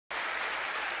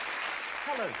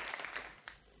Hello.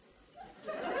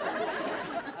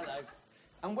 Hello.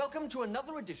 And welcome to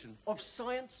another edition of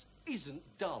Science Isn't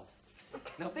Dull.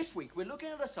 Now, this week we're looking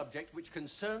at a subject which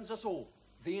concerns us all,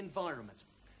 the environment.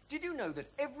 Did you know that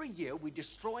every year we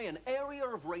destroy an area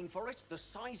of rainforest the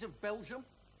size of Belgium?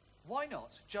 Why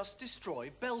not just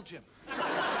destroy Belgium?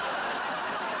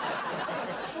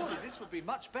 Surely this would be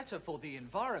much better for the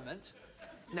environment.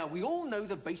 Now, we all know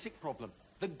the basic problem,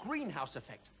 the greenhouse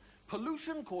effect.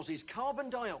 Pollution causes carbon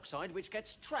dioxide which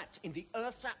gets trapped in the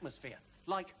Earth's atmosphere,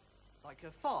 like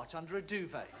a fart under a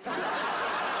duvet.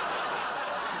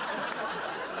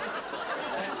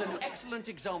 That's an excellent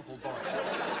example, Boris.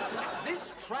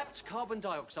 This trapped carbon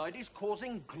dioxide is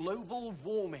causing global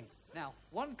warming. Now,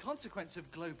 one consequence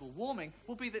of global warming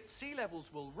will be that sea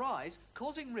levels will rise,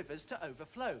 causing rivers to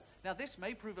overflow. Now, this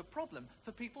may prove a problem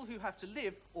for people who have to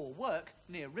live or work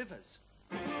near rivers.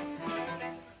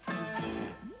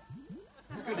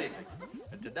 Good evening.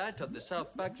 And tonight on the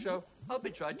South Bank Show, I'll be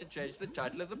trying to change the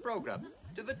title of the programme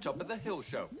to the Top of the Hill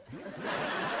Show.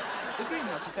 The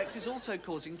greenhouse effect is also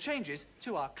causing changes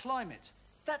to our climate.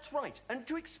 That's right, and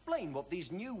to explain what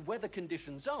these new weather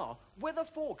conditions are, weather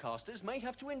forecasters may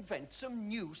have to invent some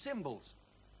new symbols.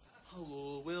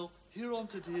 Hello, well, here on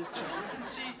today's show you can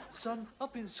see sun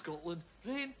up in Scotland,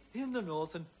 rain in the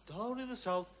north and down in the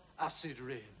south, acid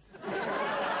rain.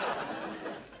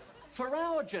 For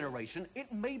our generation,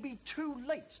 it may be too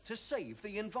late to save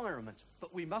the environment.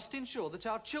 But we must ensure that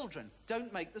our children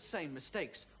don't make the same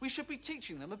mistakes. We should be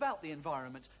teaching them about the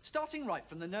environment, starting right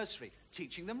from the nursery,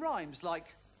 teaching them rhymes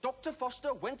like... Dr.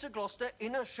 Foster went to Gloucester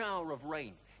in a shower of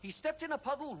rain. He stepped in a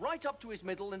puddle right up to his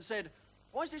middle and said,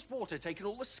 "Why's this water taking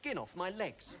all the skin off my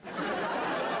legs?"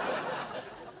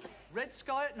 Red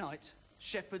sky at night,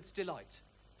 shepherd's delight.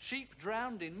 Sheep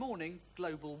drowned in morning,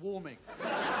 global warming.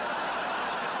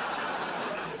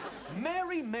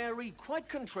 Mary, Mary, quite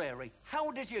contrary,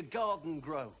 how does your garden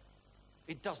grow?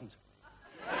 It doesn't.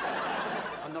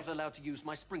 I'm not allowed to use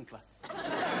my sprinkler.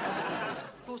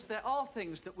 Of course, there are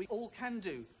things that we all can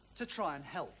do to try and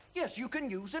help. Yes, you can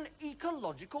use an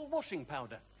ecological washing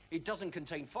powder. It doesn't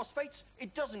contain phosphates,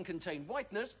 it doesn't contain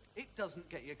whiteners, it doesn't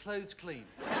get your clothes clean.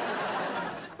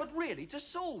 But really, to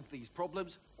solve these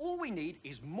problems, all we need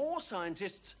is more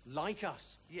scientists like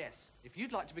us. Yes, if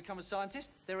you'd like to become a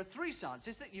scientist, there are 3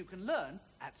 sciences that you can learn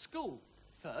at school.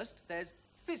 First, there's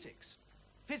physics.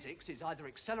 Physics is either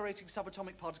accelerating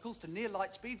subatomic particles to near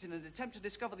light speeds in an attempt to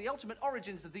discover the ultimate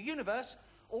origins of the universe,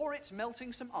 or it's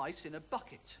melting some ice in a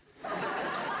bucket.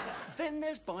 Then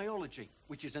there's biology,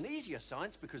 which is an easier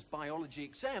science because biology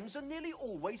exams are nearly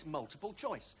always multiple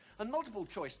choice. And multiple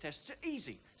choice tests are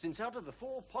easy, since out of the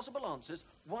 4 possible answers,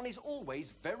 one is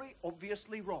always very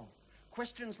obviously wrong.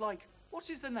 Questions like, what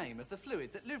is the name of the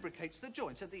fluid that lubricates the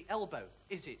joint at the elbow?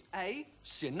 Is it A,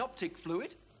 synoptic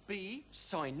fluid, B,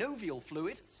 synovial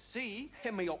fluid, C,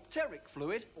 hemiopteric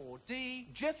fluid, or D,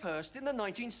 Jeff Hurst in the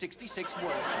 1966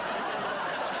 World?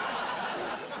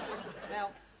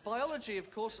 Now, biology, of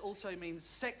course, also means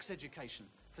sex education.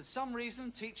 For some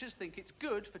reason, teachers think it's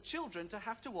good for children to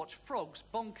have to watch frogs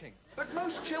bonking. But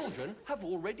most children have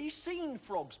already seen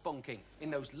frogs bonking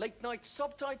in those late-night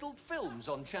subtitled films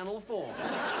on Channel 4.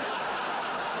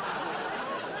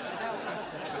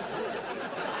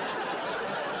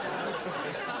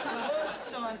 The worst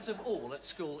science of all at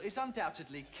school is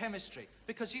undoubtedly chemistry,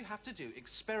 because you have to do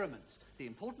experiments. The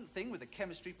important thing with a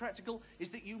chemistry practical is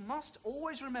that you must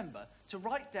always remember to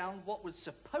write down what was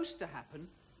supposed to happen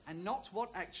and not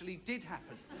what actually did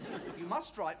happen. You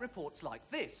must write reports like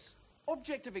this.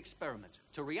 Object of experiment,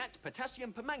 to react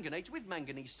potassium permanganate with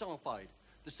manganese sulfide.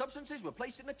 The substances were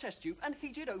placed in a test tube and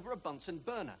heated over a Bunsen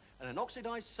burner, and an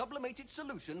oxidized sublimated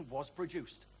solution was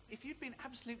produced. If you'd been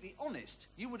absolutely honest,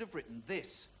 you would have written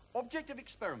this. Object of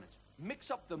experiment, mix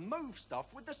up the mauve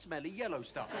stuff with the smelly yellow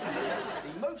stuff.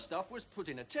 The mauve stuff was put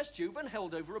in a test tube and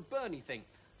held over a burny thing.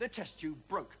 The test tube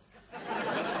broke. We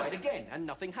tried again, and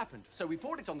nothing happened. So we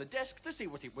poured it on the desk to see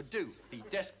what it would do. The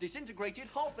desk disintegrated,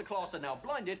 half the class are now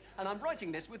blinded, and I'm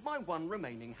writing this with my one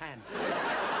remaining hand.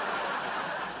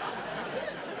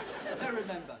 So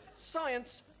remember,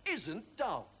 science isn't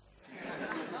dull.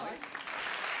 Night.